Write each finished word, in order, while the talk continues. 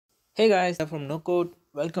Hey guys, I'm from No Code.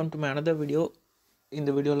 Welcome to my another video. இந்த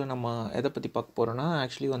வீடியோவில் நம்ம எதை பற்றி பார்க்க போகிறோன்னா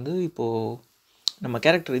ஆக்சுவலி வந்து இப்போது நம்ம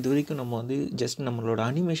கேரக்டர் இது வரைக்கும் நம்ம வந்து ஜஸ்ட் நம்மளோட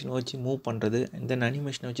அனிமேஷனை வச்சு மூவ் பண்ணுறது அண்ட் தென்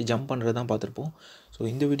அனிமேஷனை வச்சு ஜம்ப் பண்ணுறது தான் பார்த்துருப்போம். ஸோ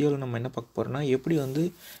இந்த வீடியோவில் நம்ம என்ன பார்க்க போகிறோன்னா எப்படி வந்து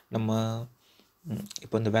நம்ம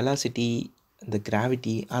இப்போ இந்த வெலாசிட்டி இந்த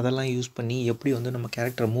கிராவிட்டி அதெல்லாம் யூஸ் பண்ணி எப்படி வந்து நம்ம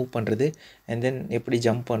கேரக்டரை மூவ் பண்ணுறது அண்ட் தென் எப்படி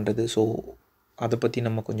ஜம்ப் பண்ணுறது. ஸோ அதை பற்றி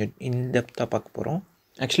நம்ம கொஞ்சம் இன்டெப்த்தாக பார்க்க போகிறோம்.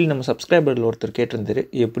 ஆக்சுவலி நம்ம சப்ஸ்கிரைபரில் ஒருத்தர் கேட்டிருந்தாரு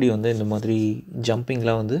எப்படி வந்து இந்த மாதிரி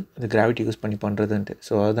ஜம்பிங்லாம் வந்து இந்த கிராவிட்டி யூஸ் பண்ணி பண்ணுறதுன்ட்டு.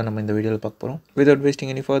 ஸோ அதுதான் நம்ம இந்த வீடியோவில் பார்க்க போகிறோம். Without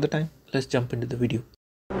wasting any further time, let's jump into the video.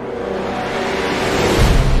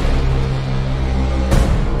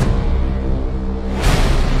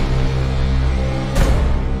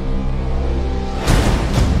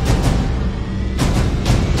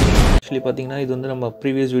 Actually பார்த்திங்கன்னா இது வந்து நம்ம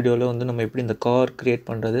ப்ரீவியஸ் வீடியோவில் வந்து நம்ம எப்படி இந்த கார் க்ரியேட்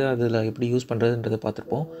பண்ணுறது அதில் எப்படி யூஸ் பண்ணுறதுன்றதை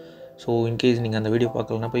பார்த்துருப்போம். ஸோ இன்கேஸ் நீங்கள் அந்த வீடியோ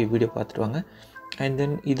பார்க்கலன்னா போய் வீடியோ பார்த்துட்டு வாங்க. அண்ட்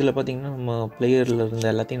தென் இதில் பார்த்திங்கன்னா நம்ம பிளேயரில் இருந்த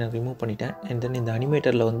எல்லாத்தையும் நான் ரிமூவ் பண்ணிட்டேன். அண்ட் தென் இந்த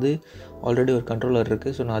அனிமேட்டரில் வந்து ஆல்ரெடி ஒரு கண்ட்ரோலர்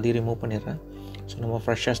இருக்குது. ஸோ நான் அதையும் ரிமூவ் பண்ணிடுறேன். ஸோ நம்ம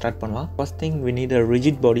ஃப்ரெஷ்ஷாக ஸ்டார்ட் பண்ணலாம். First thing we need a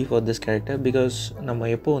rigid body for this character. Because நம்ம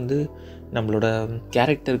எப்போ வந்து நம்மளோட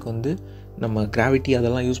கேரக்டருக்கு வந்து நம்ம கிராவிட்டி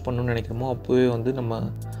அதெல்லாம் யூஸ் பண்ணணும்னு நினைக்கிறோமோ அப்போவே வந்து நம்ம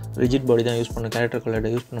ரிஜிட் பாடி தான் யூஸ் பண்ணணும், கேரக்டர்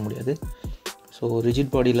கலரை யூஸ் பண்ண முடியாது. ஸோ ரிஜிட்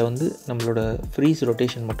பாடியில் வந்து நம்மளோட ஃப்ரீஸ்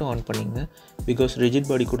ரொட்டேஷன் மட்டும் ஆன் பண்ணிங்க. பிகாஸ் ரிஜிட்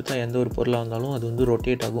பாடி கொடுத்தா எந்த ஒரு பொருளாக இருந்தாலும் அது வந்து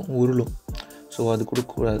ரொட்டேட் ஆகும், உருளும். ஸோ அது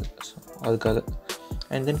கொடுக்கக்கூடாது. ஸோ அதுக்காக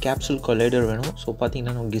அண்ட் தென் கேப்சூல் கொலைடர் வேணும். ஸோ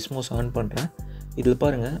பார்த்திங்கன்னா நான் கிஸ்மோஸ் ஆன் பண்ணுறேன். இதில்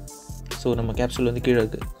பாருங்கள். ஸோ நம்ம கேப்சூல் வந்து கீழே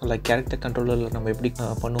இருக்குது. லைக் கேரக்டர் கண்ட்ரோலரில் நம்ம எப்படி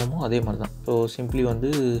பண்ணுவோமோ அதே மாதிரி தான். ஸோ சிம்பிளி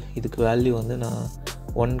வந்து இதுக்கு வேல்யூ வந்து நான்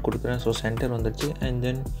 1 கொடுக்குறேன். ஸோ சென்டர் வந்துடுச்சு. அண்ட்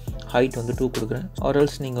தென் ஹைட் வந்து 2 கொடுக்குறேன்.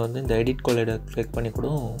 ஆர்எல்ஸ் நீங்கள் வந்து இந்த எடிட் கொலைடர் கிளிக் பண்ணி கூட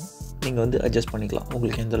நீங்கள் வந்து அட்ஜஸ்ட் பண்ணிக்கலாம்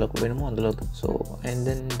உங்களுக்கு எந்த அளவுக்கு வேணுமோ அந்தளவுக்கு. ஸோ அண்ட்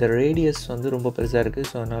தென் இந்த ரேடியஸ் வந்து ரொம்ப பெருசாக இருக்குது.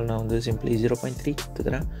 ஸோ அதனால் நான் வந்து சிம்பிளி 0.3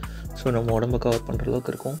 கொடுத்துக்கிறேன். ஸோ நம்ம உடம்பை கவர் பண்ணுற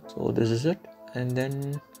அளவுக்கு இருக்கும். So this is it. And then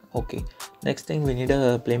okay, next thing we need a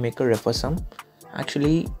playmaker ரெஃபர்சம்.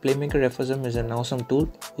 Actually playmaker ரெஃபர்சம் is an awesome tool.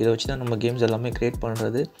 இதை வச்சு தான் நம்ம கேம்ஸ் எல்லாமே க்ரியேட்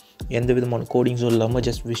பண்ணுறது. எந்த விதமான கோடிங்ஸும் இல்லாமல்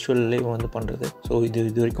ஜஸ்ட் விஷுவல்லே வந்து பண்ணுறது. ஸோ இது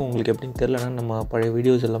வரைக்கும் உங்களுக்கு எப்படின்னு தெரிலனா நம்ம பழைய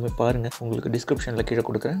வீடியோஸ் எல்லாமே பாருங்கள். உங்களுக்கு டிஸ்கிரிப்ஷனில் கீழே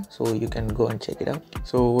கொடுக்குறேன். So you can go and check it out.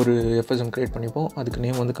 So ஒரு எஃப்எஸ்எம் க்ரியேட் பண்ணிப்போம். அதுக்கு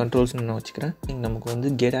நேம் வந்து கண்ட்ரோல்ஸ்னு நான் வச்சுக்கிறேன். நமக்கு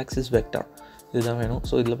வந்து கெட் ஆக்சிஸ் வெக்டார் இதுதான் வேணும்.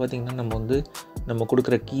 ஸோ இதில் பார்த்திங்கன்னா நம்ம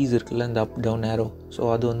கொடுக்குற கீஸ் இருக்குல்ல, இந்த அப் டவுன் ஏரோ.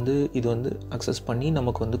 ஸோ அது வந்து இது வந்து அக்சஸ் பண்ணி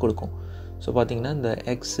நமக்கு வந்து கொடுக்கும். ஸோ பார்த்திங்கன்னா இந்த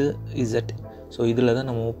எக்ஸு இசட், ஸோ இதில் தான்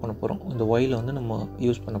நம்ம மூவ் பண்ண போகிறோம். இந்த ஒயில் வந்து நம்ம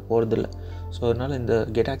யூஸ் பண்ண போகிறதில்ல. ஸோ அதனால் இந்த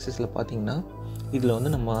கெட் ஆக்சஸில் பார்த்திங்கன்னா இதில்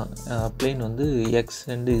வந்து நம்ம பிளேன் வந்து எக்ஸ்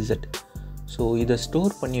அண்டு இசட். ஸோ இதை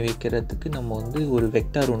ஸ்டோர் பண்ணி வைக்கிறதுக்கு நம்ம வந்து ஒரு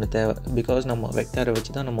வெக்டார் ஒன்று தேவை. பிகாஸ் நம்ம வெக்டாரை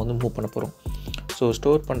வச்சு தான் நம்ம வந்து மூவ் பண்ண போகிறோம். ஸோ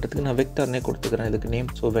ஸ்டோர் பண்ணுறதுக்கு நான் வெக்டார்னே கொடுத்துக்கிறேன் இதுக்கு நேம்.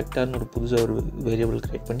 ஸோ வெக்டார்னு ஒரு புதுசாக ஒரு வேரியபிள்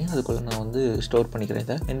க்ரியேட் பண்ணி அதுக்குள்ளே நான் வந்து ஸ்டோர் பண்ணிக்கிறேன்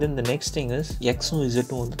இதை. அண்ட் தென் இந்த நெக்ஸ்ட் திங் இஸ் எக்ஸும்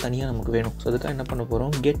இசட்டும் வந்து தனியாக நமக்கு வேணும். ஸோ அதுக்காக என்ன பண்ண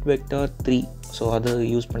போகிறோம், கெட் வெக்டார் 3. ஸோ அதை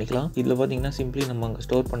யூஸ் பண்ணிக்கலாம். இதில் பார்த்திங்கன்னா சிம்பிளி நம்ம அங்கே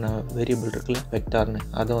ஸ்டோர் பண்ண வேரியபிள் இருக்குல்ல வெக்டார்னு,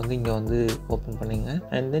 அதை வந்து இங்கே வந்து ஓப்பன் பண்ணிங்க.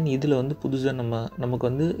 அண்ட் தென் இதில் வந்து புதுசாக நமக்கு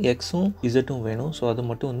வந்து எக்ஸும் இசட்டும் வேணும். ஸோ அதை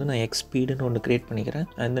மட்டும் வந்து நான் எக்ஸ் ஸ்பீடுன்னு ஒன்று க்ரியேட் பண்ணிக்கிறேன்.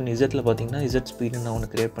 அண்ட் தென் இசட்டில் பார்த்திங்கன்னா இசட் ஸ்பீடுன்னு நான்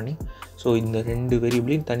ஒன்று க்ரியேட் பண்ணி ஸோ இந்த 2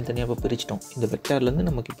 வேரியபிளையும் தனித்தனியாக இப்போ பிரிச்சிட்டோம். இந்த வெக்டார்லேருந்து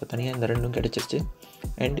நமக்கு இப்போ தனியாக இந்த 2ம் கிடச்சிருச்சு.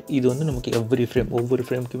 அண்ட் இது வந்து நமக்கு ஒவ்வொரு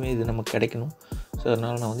ஃப்ரேமுக்குமே இது நமக்கு கிடைக்கணும். ஸோ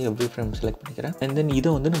அதனால் நான் வந்து எவ்ரி ஃப்ரேம் செலக்ட் பண்ணிக்கிறேன். அண்ட் தென் இதை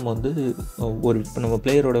வந்து நம்ம வந்து இப்போ நம்ம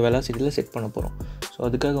பிளேயரோட வெலாசிட்டியில் செட் பண்ண போகிறோம். ஸோ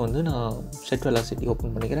அதுக்காக வந்து நான் செட் வெலாசிட்டி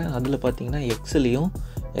ஓப்பன் பண்ணிக்கிறேன். அதில் பார்த்தீங்கன்னா எக்ஸில்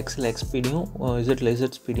எக்ஸ் ஸ்பீடையும் இசட்டில்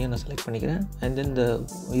இசட் ஸ்பீடையும் நான் செலக்ட் பண்ணிக்கிறேன். அண்ட் தென் இந்த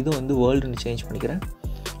இது வந்து வேர்ல்டுன்னு சேஞ்ச் பண்ணிக்கிறேன்.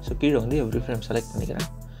 ஸோ கீழே வந்து எவ்ரி ஃப்ரேம் செலக்ட் பண்ணிக்கிறேன்.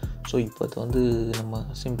 ஸோ இப்போ அது வந்து நம்ம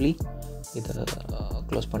சிம்பிளி இதை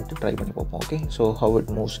க்ளோஸ் பண்ணிட்டு ட்ரை பண்ணி பார்ப்போம். Okay, so how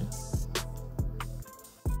it moves.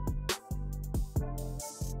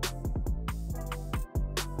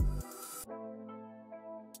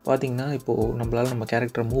 பார்த்திங்கன்னா இப்போது நம்மளால் நம்ம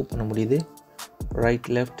கேரக்டரை மூவ் பண்ண முடியுது. ரைட்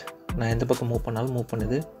லெஃப்ட் நான் எந்த பக்கம் மூவ் பண்ணாலும் மூவ்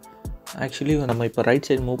பண்ணுது. ஆக்சுவலி நம்ம இப்போ ரைட்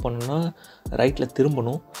சைடு மூவ் பண்ணோன்னா ரைட்டில்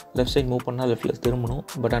திரும்பணும், லெஃப்ட் சைடு மூவ் பண்ணால் லெஃப்ட்டில் திரும்பணும்.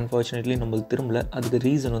 பட் அன்ஃபார்ச்சுனேட்லி நம்மளுக்கு திரும்பலை. அதுக்கு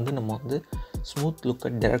ரீசன் வந்து நம்ம வந்து ஸ்மூத் லுக்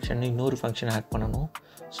அட் டைரக்ஷன் இன்னொரு ஃபங்க்ஷன் ஆட் பண்ணணும்.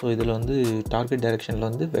 ஸோ இதில் வந்து டார்கெட் டைரக்ஷனில்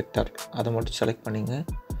வந்து வெக்டார் அதை மட்டும் செலக்ட் பண்ணிங்க.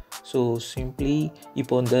 ஸோ சிம்பிளி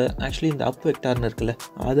இப்போ ஆக்சுவலி இந்த அப் வெக்டார்னு இருக்குல்ல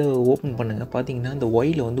அதை ஓப்பன் பண்ணுங்கள். பார்த்தீங்கன்னா இந்த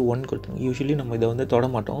ஒயில் வந்து 1 கொடுத்துருங்க. யூஸ்வலி நம்ம இதை வந்து தொட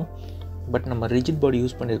மாட்டோம். பட் நம்ம ரிஜிட் பாடி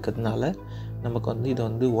யூஸ் பண்ணியிருக்கிறதுனால நமக்கு வந்து இதை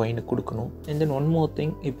வந்து ஒயின்னு கொடுக்கணும். And then one more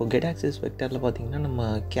thing, இப்போ கெட் ஆக்சஸ் வெக்டாரில் பார்த்திங்கன்னா நம்ம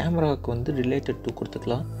கேமராவுக்கு வந்து ரிலேட்டட் டு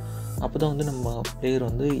கொடுத்துக்கலாம். அப்போ தான் வந்து நம்ம பிளேயர்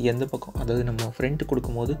வந்து எந்த பக்கம், அதாவது நம்ம ஃப்ரண்ட்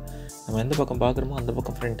கொடுக்கும்போது நம்ம எந்த பக்கம் பார்க்குறோமோ அந்த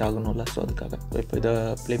பக்கம் ஃப்ரண்ட் ஆகணும்ல. ஸோ அதுக்காக இப்போ இதை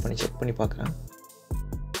ப்ளே பண்ணி செக் பண்ணி பார்க்குறேன்.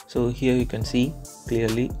 So here you can see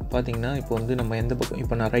clearly. பார்த்திங்கன்னா இப்போ வந்து நம்ம எந்த பக்கம்,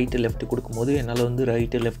 இப்போ நான் ரைட்டு லெஃப்ட்டு கொடுக்கும்போது என்னால் வந்து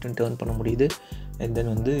ரைட்டு லெஃப்ட்டுன்னு டேர்ன் பண்ண முடியுது. அண்ட்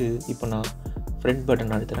தென் வந்து இப்போ நான் ஃப்ரண்ட்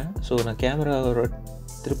பட்டன் அழுத்துறேன். ஸோ நான் கேமராவை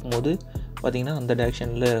திருப்பும் போது பார்த்திங்கன்னா அந்த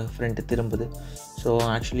டைரெக்ஷனில் front திரும்புது. So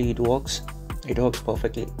actually it works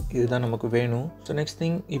perfectly. இதுதான் நமக்கு வேணும். ஸோ நெக்ஸ்ட்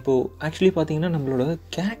திங், இப்போது ஆக்சுவலி பார்த்திங்கன்னா நம்மளோட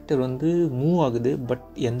கேரக்டர் வந்து மூவ் ஆகுது, பட்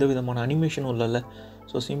எந்த விதமான அனிமேஷனும் இல்லைல்ல.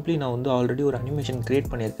 ஸோ சிம்பிளி நான் வந்து ஆல்ரெடி ஒரு அனிமேஷன்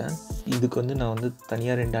க்ரியேட் பண்ணியிருக்கேன். இதுக்கு வந்து நான் வந்து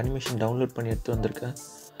தனியாக 2 அனிமேஷன் டவுன்லோட் பண்ணி எடுத்து வந்திருக்கேன்.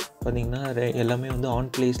 பார்த்திங்கன்னா எல்லாமே வந்து ஆன்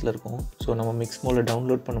பிளேஸில் இருக்கும். ஸோ நம்ம மிக்ஸ் மோடில்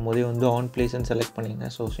டவுன்லோட் பண்ணும்போதே வந்து ஆன் பிளேஸ்ன்னு செலக்ட் பண்ணிங்க.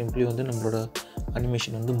 ஸோ சிம்பிளி வந்து நம்மளோட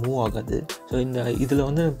அனிமேஷன் வந்து மூவ் ஆகாது. ஸோ இதில்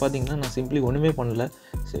வந்து பார்த்திங்கன்னா நான் சிம்பிளி ஒன்றுமே பண்ணல.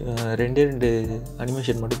 2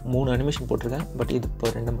 அனிமேஷன் மட்டும் 3 அனிமேஷன் போட்டிருக்கேன். பட் இது இப்போ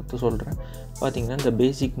 2 மட்டும் சொல்கிறேன். பார்த்திங்கன்னா இந்த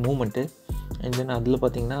பேசிக் மூமெண்ட்டு அண்ட் தென் அதில்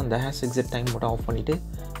பார்த்திங்கன்னா அந்த ஹேஸ் எக்ஸிட் டைம் மட்டும் ஆஃப் பண்ணிவிட்டு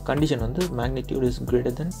கண்டிஷன் வந்து மேக்னிடியூட் இஸ்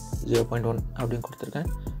கிரேட்டர் தென் 0.1 அப்படின்னு கொடுத்துருக்கேன்.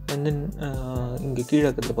 அண்ட் தென் இங்கே கீழே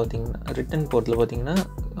இருக்கிறது பார்த்திங்கன்னா ரிட்டன் போர்ட்டில் பார்த்திங்கன்னா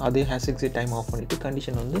அதே ஹேஸ் எக்ஸிட் டைம் ஆஃப் பண்ணிவிட்டு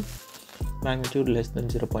கண்டிஷன் வந்து மேக்னிடியூட் லெஸ் தென்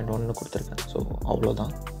 0.1 கொடுத்துருக்கேன். ஸோ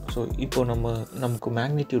அவ்வளோதான். ஸோ இப்போது நமக்கு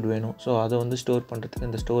மேக்னிடியூட் வேணும். ஸோ அதை வந்து ஸ்டோர் பண்ணுறதுக்கு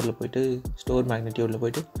இந்த ஸ்டோரில் போய்ட்டு ஸ்டோர் மேக்னிடியூடில்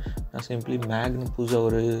போய்ட்டு நான் சிம்பிளி மேக்னு புதுசாக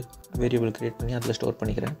ஒரு வேரியபிள் க்ரியேட் பண்ணி அதில் ஸ்டோர்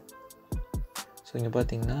பண்ணிக்கிறேன். ஸோ இங்கே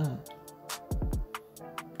பார்த்திங்கன்னா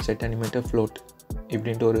செட் அனிமேட்டர் ஃப்ளோட்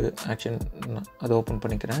இப்படின்ட்டு ஒரு ஆக்ஷன் அதை ஓப்பன்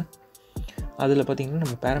பண்ணிக்கிறேன். அதில் பார்த்திங்கன்னா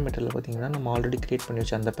நம்ம பேராமீட்டரில் பார்த்திங்கன்னா நம்ம ஆல்ரெடி க்ரியேட் பண்ணி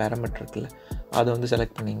வச்ச அந்த பேராமீட்டர் இருக்குல்ல, அதை வந்து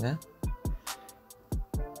செலக்ட் பண்ணிங்க.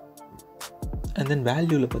 அண்ட் தென்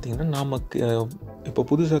வேல்யூவில் பார்த்திங்கன்னா நமக்கு இப்போ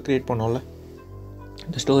புதுசாக க்ரியேட் பண்ணோம்ல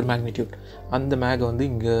இந்த ஸ்டோர் மேக்னிடியூட், அந்த மேகை வந்து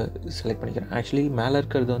இங்கே செலக்ட் பண்ணிக்கிறேன். ஆக்சுவலி மேலே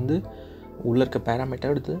இருக்கிறது வந்து உள்ளே இருக்க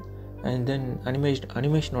பேராமீட்டர் எடுத்து அண்ட் தென்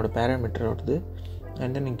அனிமேஷனோட பேராமீட்டர் வருது.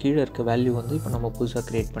 அண்ட் தென் கீழே இருக்க வேல்யூ வந்து இப்போ நம்ம புதுசாக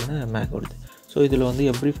க்ரியேட் பண்ண மேக் வருது. ஸோ இதில் வந்து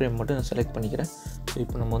எவ்ரி ஃப்ரேம் மட்டும் நான் செலக்ட் பண்ணிக்கிறேன். ஸோ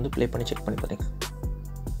இப்போ நம்ம வந்து ப்ளே பண்ணி செக் பண்ணி பார்த்திங்கன்னா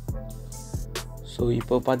ஸோ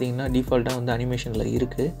இப்போ பார்த்திங்கன்னா டிஃபால்ட்டாக வந்து அனிமேஷனில்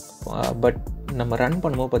இருக்குது. பட் நம்ம ரன்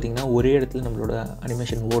பண்ணும்போது பார்த்திங்கன்னா ஒரே இடத்துல நம்மளோட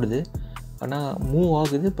அனிமேஷன் ஓடுது. ஆனால் மூவ்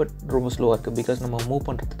ஆகுது, பட் ரொம்ப ஸ்லோவாக இருக்குது. பிகாஸ் நம்ம மூவ்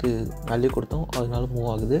பண்ணுறதுக்கு வேல்யூ கொடுத்தோம், அதனால மூவ்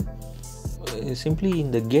ஆகுது. சிம்பிளி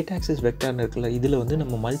இந்த கேட் ஆக்சஸ் வெக்டார்னு இருக்குல்ல, இதில் வந்து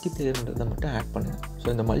நம்ம மல்டிப்ளேயர்ன்றதை மட்டும் ஆட் பண்ணுங்கள். ஸோ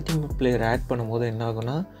இந்த மல்டிப்ளேயர் ஆட் பண்ணும்போது என்ன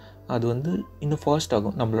ஆகும்னா அது வந்து இன்னும் ஃபாஸ்ட்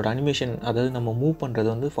ஆகும். நம்மளோட அனிமேஷன், அதாவது நம்ம மூவ் பண்ணுறது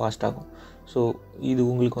வந்து ஃபாஸ்ட் ஆகும். ஸோ இது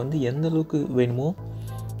உங்களுக்கு வந்து எந்த அளவுக்கு வேணுமோ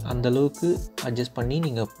அந்தளவுக்கு அட்ஜஸ்ட் பண்ணி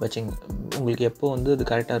நீங்கள் வச்சிங்க. உங்களுக்கு எப்போ வந்து அது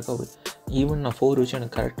கரெக்டாக இருக்கோ. ஈவன் நான் 4 வச்சு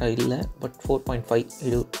எனக்கு கரெக்டாக இல்லை, பட்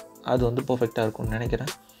 4.5 அது வந்து பர்ஃபெக்டாக இருக்கும்னு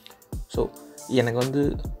நினைக்கிறேன். ஸோ எனக்கு வந்து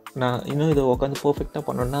நான் இன்னும் இதை உட்காந்து பர்ஃபெக்டாக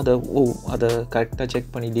பண்ணணுன்னா அதை கரெக்டாக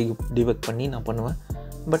செக் பண்ணி டிபக் பண்ணி நான் பண்ணுவேன்.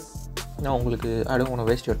 பட் நான் உங்களுக்கு I don't want to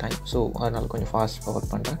waste your time. So அதனால் கொஞ்சம் ஃபாஸ்ட் ஃபார்வர்ட்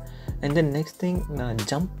பண்ணுறேன். அண்ட் தென் நெக்ஸ்ட் திங், நான்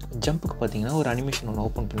ஜம்ப்புக்கு பார்த்தீங்கன்னா ஒரு அனிமேஷன் ஒன்று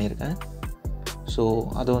ஓப்பன் பண்ணியிருக்கேன். ஸோ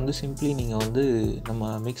அதை வந்து சிம்பிளி நீங்கள் வந்து நம்ம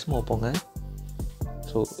மிக்ஸ்மோ போங்க.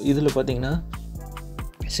 ஸோ இதில் பார்த்தீங்கன்னா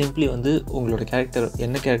சிம்பிளி வந்து உங்களோட கேரக்டர்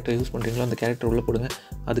என்ன கேரக்டர் யூஸ் பண்ணுறீங்களோ அந்த கேரக்டர் உள்ளே போடுங்க.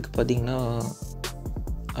 அதுக்கு பார்த்தீங்கன்னா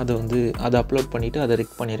அதை அப்லோட் பண்ணிவிட்டு அதை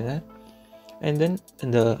ரிக் பண்ணிடுங்க. அண்ட் தென்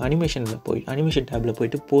இந்த அனிமேஷன் டேப்பில்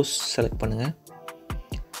போய்ட்டு போஸ் செலக்ட் பண்ணுங்கள்.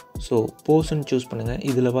 ஸோ போஸ்ன்னு சூஸ் பண்ணுங்கள்.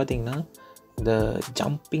 இதில் பார்த்தீங்கன்னா இந்த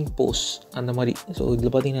ஜம்பிங் போஸ் அந்த மாதிரி. ஸோ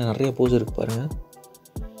இதில் பார்த்தீங்கன்னா நிறைய போஸ் இருக்குது பாருங்கள்.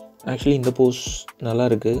 ஆக்சுவலி இந்த போஸ் நல்லா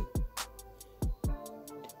இருக்குது.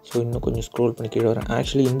 ஸோ இன்னும் கொஞ்சம் ஸ்க்ரோல் பண்ணி கீழே வரேன்.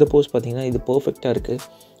 ஆக்சுவலி இந்த போஸ் பார்த்தீங்கன்னா இது பர்ஃபெக்டாக இருக்குது.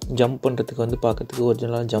 ஜம்ப் பண்ணுறதுக்கு வந்து பார்க்குறதுக்கு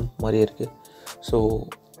ஒரிஜினலாக ஜம்ப் மாதிரியே இருக்குது. So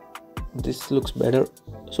this looks better.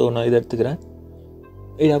 So நான் இதை எடுத்துக்கிறேன்.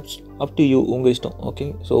 இட் அப் டு யூ, உங்கள் இஷ்டம். ஓகே,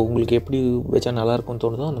 ஸோ உங்களுக்கு எப்படி வச்சா நல்லாயிருக்கும்னு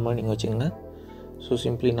தோணுதோ அந்த மாதிரி நீங்கள் வச்சுக்கோங்க. ஸோ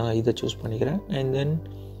சிம்பிளி நான் இதை சூஸ் பண்ணிக்கிறேன். அண்ட் தென்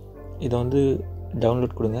இதை வந்து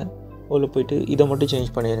டவுன்லோட் கொடுங்க. உள்ளே போய்ட்டு இதை மட்டும்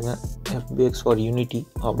சேஞ்ச் பண்ணிடுங்க, FBX ஃபார் யூனிட்டி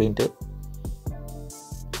அப்படின்ட்டு.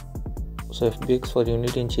 ஸோ FBX ஃபார்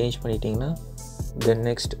யூனிட்டின்னு சேஞ்ச் பண்ணிட்டீங்கன்னா தென்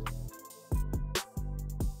நெக்ஸ்ட்.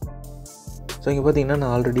 ஸோ இங்கே பார்த்தீங்கன்னா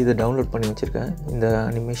நான் ஆல்ரெடி இதை டவுன்லோட் பண்ணி வச்சுருக்கேன் இந்த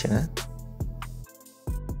அனிமேஷனை.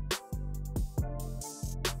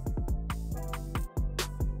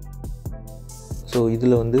 ஸோ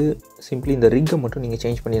இதில் வந்து சிம்பிளி இந்த ரிக்கை மட்டும் நீங்கள்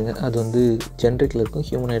சேஞ்ச் பண்ணிடுங்க. அது வந்து ஜென்ரிக்கில் இருக்கும்,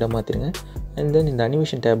 ஹியூமனைடாக மாற்றிடுங்க. அண்ட் தென் இந்த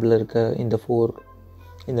அனிமேஷன் டேப்பில் இருக்க இந்த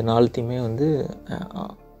 4 வந்து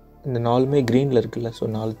இந்த 4மே க்ரீனில் இருக்குல்ல, ஸோ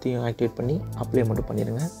 4 ஆக்டிவேட் பண்ணி அப்ளை மட்டும்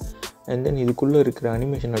பண்ணிடுங்க. அண்ட் தென் இதுக்குள்ளே இருக்கிற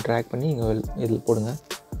அனிமேஷனை ட்ராக் பண்ணி நீங்கள் இதில் போடுங்க.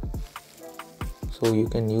 So you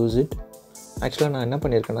can use it. ஆக்சுவலாக நான் என்ன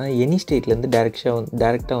பண்ணியிருக்கேன்னா எனி ஸ்டேட்லேருந்து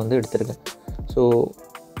டேரெக்டாக வந்து எடுத்திருக்கேன். ஸோ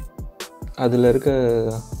அதில் இருக்க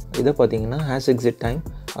இதை பார்த்தீங்கன்னா ஹேஸ் எக்ஸிட் டைம்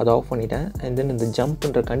அதை ஆஃப் பண்ணிட்டேன். அண்ட் தென் இந்த ஜம்ப்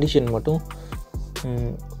பண்ணுற கண்டிஷன் மட்டும்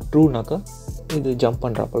ட்ரூனாக்கா இது ஜம்ப்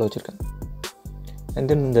பண்ணுறாப்போல் வச்சுருக்கேன். அண்ட்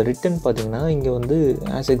தென் இந்த ரிட்டன் பார்த்தீங்கன்னா இங்கே வந்து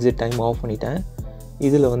ஹேஸ் எக்ஸிட் டைம் ஆஃப் பண்ணிட்டேன்.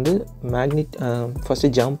 இதில் வந்து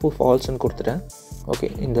ஃபஸ்ட்டு ஜம்ப்பு ஃபால்ஸ்ன்னு கொடுத்துட்டேன். ஓகே,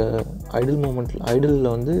 இந்த ஐடில்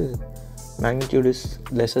மூமெண்ட்டில் வந்து மேக்னிடியூட் இஸ்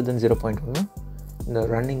லெஸ்ஸர் தென் 0.1, இந்த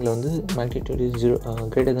ரன்னிங்கில் வந்து மேக்னிடியூட்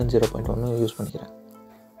greater than 0.1 யூஸ் பண்ணிக்கிறேன்.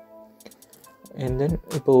 அண்ட் தென்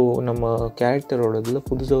இப்போது நம்ம கேரக்டரோட இதில்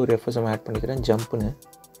புதுசாக ஒரு எஃப்எஸ்எம் ஆட் பண்ணிக்கிறேன், ஜம்ப்னு.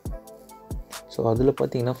 ஸோ அதில்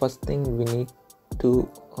பார்த்தீங்கன்னா first thing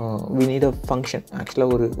we need a function. ஆக்சுவலாக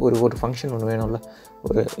ஒரு ஃபங்க்ஷன் ஒன்று வேணும்ல.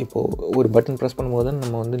 இப்போது ஒரு பட்டன் ப்ரெஸ் பண்ணும்போது தான்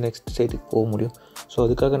நம்ம வந்து நெக்ஸ்ட் ஸ்டேட்டுக்கு போக முடியும். ஸோ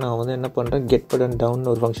அதுக்காக நான் வந்து என்ன பண்ணுறேன், கெட் பட்டன் டவுன்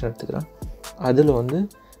ஒரு ஃபங்க்ஷன் எடுத்துக்கிறேன். அதில் வந்து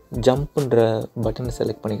ஜம்ப்புன்ற பட்டனை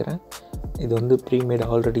செலக்ட் பண்ணிக்கிறேன். இது வந்து ப்ரீமேட்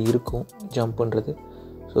ஆல்ரெடி இருக்கும் ஜம்ப்புன்றது.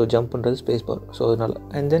 So ஜம்ப்புன்றது space bar. ஸோ அதனால்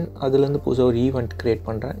அண்ட் தென் அதுலேருந்து புதுசாக ஒரு ஈவெண்ட் க்ரியேட்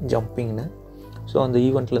பண்ணுறேன், ஜம்பிங்னு. ஸோ அந்த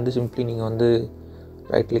ஈவெண்ட்லேருந்து சிம்பிளி நீங்கள் வந்து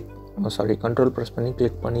கண்ட்ரோல் ப்ரெஸ் பண்ணி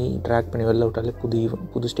கிளிக் பண்ணி ட்ராக் பண்ணி வெளில விட்டாலே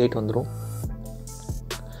புது ஸ்டேட் வந்துடும்.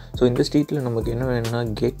 ஸோ இந்த ஸ்டேட்டில் நமக்கு என்ன வேணும்னா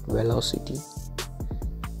get velocity.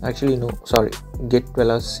 Get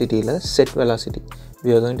வெலாசிட்டியில் set velocity.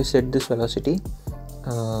 we are going to set this velocity.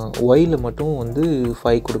 While மட்டும் வந்து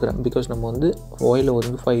 5 கொடுக்குறேன். பிகாஸ் நம்ம வந்து ஒயில்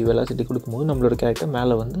வந்து 5 வெலாசிட்டி கொடுக்கும்போது நம்மளோட கேரக்டர்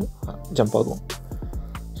மேலே வந்து ஜம்ப் ஆகும்.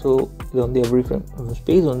 ஸோ இது வந்து எவ்ரி ஃப்ரேம்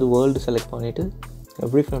ஸ்பேஸ் வந்து வேர்ல்டு செலக்ட் பண்ணிவிட்டு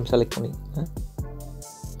எவ்ரி ஃப்ரேம் செலக்ட் பண்ணிக்கோங்க.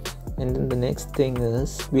 And then the next thing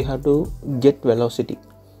is we have to get velocity.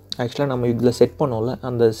 ஆக்சுவலாக நம்ம இதில் செட் பண்ணோம்ல,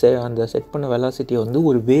 அந்த செட் பண்ண வெலாசிட்டியை வந்து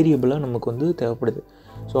ஒரு வேரியபிளாக நமக்கு வந்து தேவைப்படுது.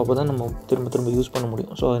 ஸோ அப்போ தான் நம்ம திரும்ப யூஸ் பண்ண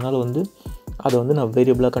முடியும். ஸோ அதனால் வந்து அதை வந்து நான்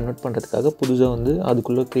வேரியபிளாக கன்வெர்ட் பண்ணுறதுக்காக புதுசாக வந்து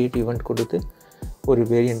அதுக்குள்ளே க்ரியேட் ஈவெண்ட் கொடுத்து ஒரு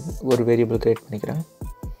வேரியபிள் க்ரியேட் பண்ணிக்கிறேன்.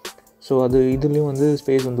 ஸோ அது இதுலேயும் வந்து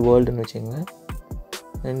ஸ்பேஸ் வந்து வேர்ல்டுன்னு வச்சுக்கோங்க.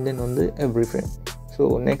 அண்ட் தென் வந்து every frame. So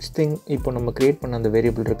next thing, இப்போ நம்ம க்ரியேட் பண்ண அந்த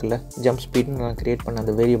வேரியபிள் இருக்குல்ல, ஜம்ப் ஸ்பீட்னு நான் க்ரியேட் பண்ண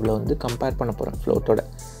அந்த வேரியபிளை வந்து கம்பேர் பண்ண போகிறேன் ஃப்ளோட்டோட.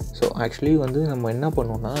 ஸோ ஆக்சுவலி வந்து நம்ம என்ன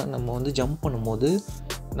பண்ணுவோம்னா, நம்ம வந்து ஜம்ப் பண்ணும்போது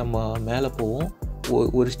நம்ம மேலே போவோம்.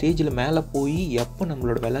 ஒரு ஸ்டேஜில் மேலே போய் எப்போ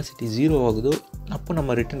நம்மளோட வெலாசிட்டி 0 ஆகுதோ அப்போ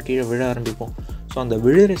நம்ம ரிட்டன் கீழே விழ ஆரம்பிப்போம். ஸோ அந்த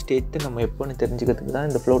விழுற ஸ்டேட்டை நம்ம எப்போன்னு தெரிஞ்சுக்கிறதுக்கு தான்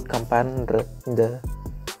இந்த ஃப்ளோட் கம்பேர்ன்ற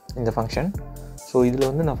இந்த ஃபங்க்ஷன். ஸோ இதில்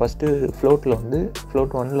வந்து நான் ஃபஸ்ட்டு ஃப்ளோட்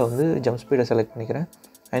 1ல் வந்து ஜம்ப் ஸ்பீடை செலக்ட் பண்ணிக்கிறேன்.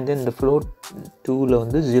 அண்ட் தென் இந்த ஃப்ளோட் 2ல்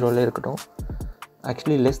வந்து 0ல் இருக்கட்டும்.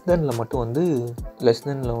 ஆக்சுவலி லெஸ் தெனில்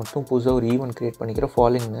மட்டும் புதுசாக ஒரு ஈவெண்ட் க்ரியேட் பண்ணிக்கிறேன்,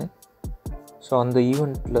 ஃபாலிங்னு. ஸோ அந்த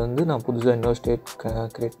ஈவெண்ட்டில் வந்து நான் புதுசாக இன்னொரு ஸ்டேட்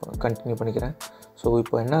கண்டினியூ பண்ணிக்கிறேன். ஸோ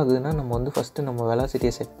இப்போ என்ன ஆகுதுன்னா, நம்ம வந்து ஃபஸ்ட்டு நம்ம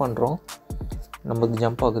வெலாசிட்டியை செட் பண்ணுறோம், நமக்கு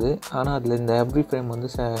ஜம்ப் ஆகுது. ஆனால் அதில் இந்த எவ்ரி ஃப்ரேம் வந்து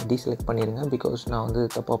டீசெலக்ட் பண்ணிடுங்க. பிகாஸ் நான் வந்து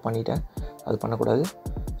தப்பாக பண்ணிட்டேன், அது பண்ணக்கூடாது.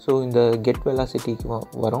 ஸோ இந்த கெட் வெலாசிட்டிக்கு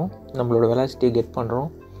வரோம், நம்மளோட வெலாசிட்டியை கெட்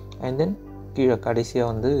பண்ணுறோம். அண்ட் தென் கீழே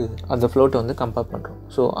கடைசியாக வந்து அந்த ஃப்ளோட்டை வந்து கம்பேர் பண்ணுறோம்.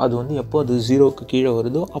 ஸோ அது வந்து எப்போ அது 0க்கு கீழே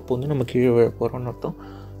வருதோ அப்போ வந்து நம்ம கீழே விழ போகிறோம்னு அர்த்தம்.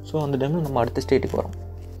 ஸோ அந்த டைமில் நம்ம அடுத்த ஸ்டேட்டுக்கு வரோம்.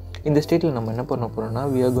 இந்த ஸ்டேட்டில் நம்ம என்ன பண்ண போகிறோம்னா,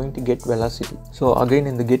 we are going to get velocity. So again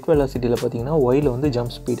இந்த கெட் வெலாசிட்டியில் பார்த்தீங்கன்னா ஒயில் வந்து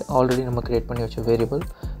ஜம்ப் ஸ்பீட் ஆல்ரெடி நம்ம க்ரியேட் பண்ணி வச்ச வேரியபிள்,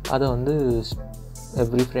 அதை வந்து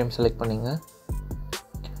எவ்ரி ஃப்ரேம் செலக்ட் பண்ணிங்க.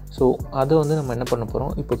 ஸோ அதை வந்து நம்ம என்ன பண்ண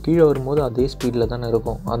போகிறோம், இப்போ கீழே வரும்போது அதே ஸ்பீடில் தானே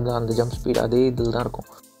இருக்கும், அந்த ஜம்ப் ஸ்பீட் அதே இதில் தான் இருக்கும்.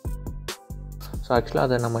 ஸோ ஆக்சுவலாக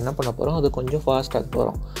அதை நம்ம என்ன பண்ண போகிறோம், அதை கொஞ்சம் ஃபாஸ்ட்டாக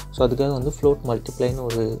போகிறோம். ஸோ அதுக்காக வந்து ஃப்ளோட் மல்டிப்ளைன்னு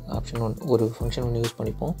ஒரு ஃபங்க்ஷன் ஒன்று யூஸ்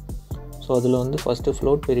பண்ணிப்போம். ஸோ அதில் வந்து ஃபஸ்ட்டு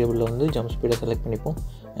ஃப்ளோட் வேரியபிளில் வந்து ஜம்ப் ஸ்பீடை செலக்ட் பண்ணிப்போம்.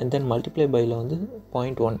 அண்ட் தென் மல்டிப்ளை பையில் வந்து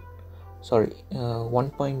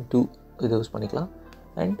 1.2 இதை யூஸ் பண்ணிக்கலாம்.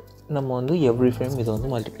 அண்ட் நம்ம வந்து எவ்ரி ஃப்ரேம் இதை வந்து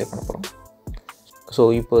மல்டிப்ளை பண்ண போகிறோம். ஸோ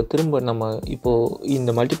இப்போது இந்த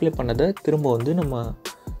மல்டிப்ளை பண்ணதை திரும்ப வந்து நம்ம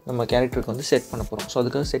கேரக்டருக்கு வந்து செட் பண்ண போகிறோம். ஸோ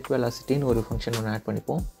அதுக்காக செட் வெலாசிட்டின்னு ஒரு ஃபங்க்ஷன் ஒன்று ஆட்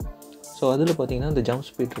பண்ணிப்போம். ஸோ அதில் பார்த்திங்கன்னா இந்த ஜம்ப்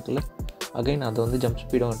ஸ்பீட் இருக்குல்ல, அகைன் அதை வந்து ஜம்ப்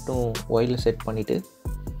ஸ்பீடை மட்டும் ஒயில் செட் பண்ணிவிட்டு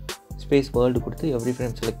ஸ்பேஸ் வேர்ல்டு கொடுத்து எவ்ரி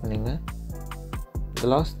ஃப்ரேம் செலக்ட் பண்ணிங்க. த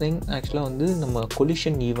லாஸ்ட் திங் ஆக்சுவலாக வந்து நம்ம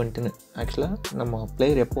கொலிஷன் ஈவெண்ட்டுன்னு, ஆக்சுவலாக நம்ம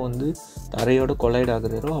பிளேயர் எப்போ வந்து தரையோட கொலைட்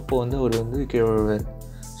ஆகுறாரோ அப்போ வந்து அவர் வந்து கீழே விழுவார்.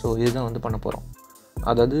 ஸோ இதுதான் வந்து பண்ண போகிறோம்,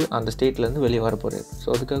 அதாவது அந்த ஸ்டேட்லேருந்து வெளியே வர போகிறார். ஸோ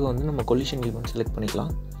அதுக்காக வந்து நம்ம கொலிஷன் ஈவெண்ட் செலக்ட்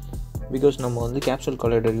பண்ணிக்கலாம். பிகாஸ் நம்ம வந்து கேப்சூல்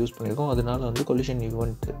கொலைடர் யூஸ் பண்ணியிருக்கோம், அதனால் வந்து கொலிஷன்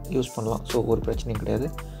ஈவெண்ட் யூஸ் பண்ணலாம். ஸோ ஒரு பிரச்சனையும் கிடையாது.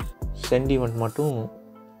 சென்ட் ஈவெண்ட் மட்டும்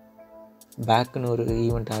பேக்குன்னு ஒரு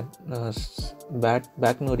ஈவெண்ட்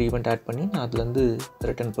ஆட் பண்ணி நான் அதுலேருந்து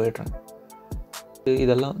ரிட்டன் போயிடுறேன்.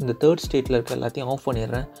 இதெல்லாம் இந்த தேர்ட் ஸ்டேட்டில் இருக்க எல்லாத்தையும் ஆஃப்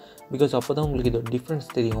பண்ணிடுறேன். பிகாஸ் அப்போ தான் உங்களுக்கு இதோட டிஃப்ரென்ஸ்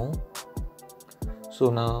தெரியும். ஸோ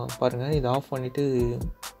நான் பாருங்கள், இதை ஆஃப் பண்ணிவிட்டு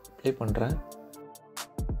ப்ளே பண்ணுறேன்.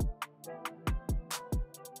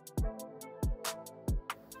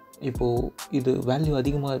 இப்போது இது வேல்யூ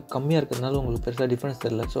கம்மியாக இருக்கிறதுனால உங்களுக்கு பெருசாக டிஃப்ரென்ஸ்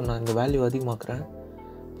தெரியல. ஸோ நான் இந்த வேல்யூ அதிகமாக்குறேன்.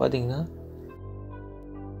 பார்த்தீங்கன்னா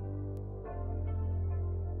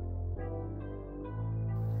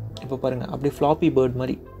இப்போ பாருங்கள், அப்படியே ஃப்ளாப்பி பேர்ட்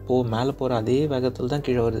மாதிரி மேலே போகிற அதே வேகத்தில் தான்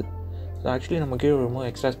கீழே வருது. ஸோ ஆக்சுவலி நம்ம கீழே விழுவோம்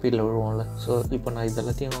எக்ஸ்ட்ரா ஸ்பீடில் விழுவோம்ல. ஸோ இப்போ நான்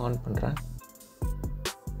இதெல்லாத்தையும் ஆன் பண்ணுறேன்.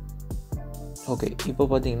 ஓகே, இப்போ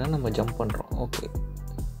பார்த்தீங்கன்னா நம்ம ஜம்ப் பண்ணுறோம்.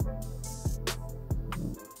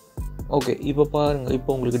 ஓகே இப்போ பாருங்கள்,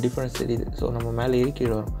 இப்போ உங்களுக்கு டிஃப்ரென்ஸ் தெரியுது. ஸோ நம்ம மேலே ஏறி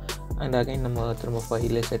கீழே வரும். அண்ட் அகைன் நம்ம திரும்ப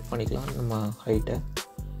 5லே செட் பண்ணிக்கலாம் நம்ம ஹைட்டை,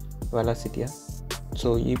 வெலாசிட்டியை. ஸோ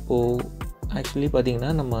இப்போது ஆக்சுவலி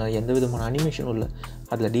பார்த்திங்கன்னா நம்ம எந்த விதமான அனிமேஷனும் இல்லை,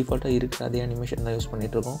 அதில் டிஃபால்ட்டாக இருக்கிற அதே அனிமேஷன் தான் யூஸ்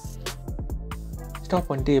பண்ணிகிட்ருக்கோம். ஸ்டாப்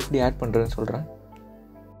பண்ணிட்டு எப்படி ஆட் பண்ணுறதுன்னு சொல்கிறேன்.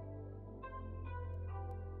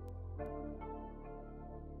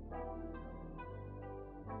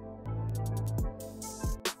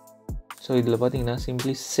 ஸோ இதில் பார்த்தீங்கன்னா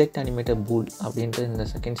சிம்பிளி செட் அனிமேட்டட் பூல் அப்படின்ட்டு இந்த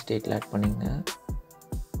செகண்ட் ஸ்டேட்டில் ஆட் பண்ணிங்க.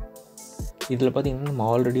 இதில் பார்த்திங்கன்னா நம்ம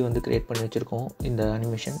ஆல்ரெடி வந்து க்ரியேட் பண்ணி வச்சுருக்கோம் இந்த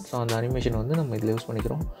அனிமேஷன். ஸோ அந்த அனிமேஷன் வந்து நம்ம இதில் யூஸ்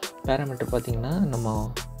பண்ணிக்கிறோம். பேராமீட்டர் பார்த்திங்கன்னா நம்ம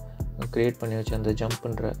க்ரியேட் பண்ணி வச்ச அந்த ஜம்ப்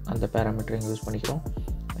பண்ணுற அந்த பேராமீட்டர் இங்கே யூஸ் பண்ணிக்கிறோம்.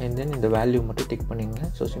 அண்ட் தென் இந்த வேல்யூ மட்டும் டிக் பண்ணிங்க.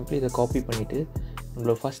 ஸோ சிம்பிளி இதை காப்பி பண்ணிவிட்டு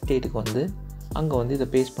நம்மளோட ஃபஸ்ட் ஸ்டேட்டுக்கு வந்து அங்கே வந்து இதை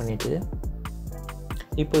பேஸ்ட் பண்ணிவிட்டு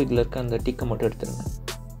இப்போ இதில் இருக்க அந்த டிக்கை மட்டும் எடுத்துருங்க.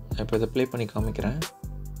 இப்போ இதை ப்ளே பண்ணி காமிக்கிறேன்.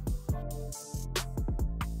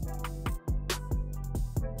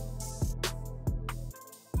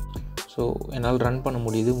 ஸோ என்னால் ரன் பண்ண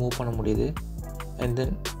முடியுது, மூவ் பண்ண முடியுது, அண்ட்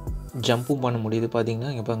தென் ஜம்ப்பும் பண்ண முடியுது. பார்த்திங்கன்னா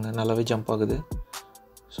இங்கே பாருங்க நல்லாவே ஜம்ப் ஆகுது.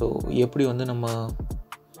 ஸோ எப்படி வந்து நம்ம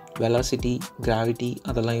வெலாசிட்டி, கிராவிட்டி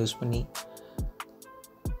அதெல்லாம் யூஸ் பண்ணி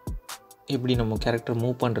எப்படி நம்ம கேரக்டர்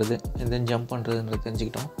மூவ் பண்ணுறது அண்ட் தென் ஜம்ப் பண்ணுறதுன்றது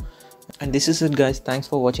தெரிஞ்சுக்கிட்டோம். And this is it guys. Thanks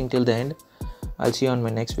for watching till the end. I'll see you on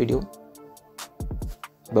my next video.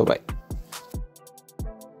 Bye bye.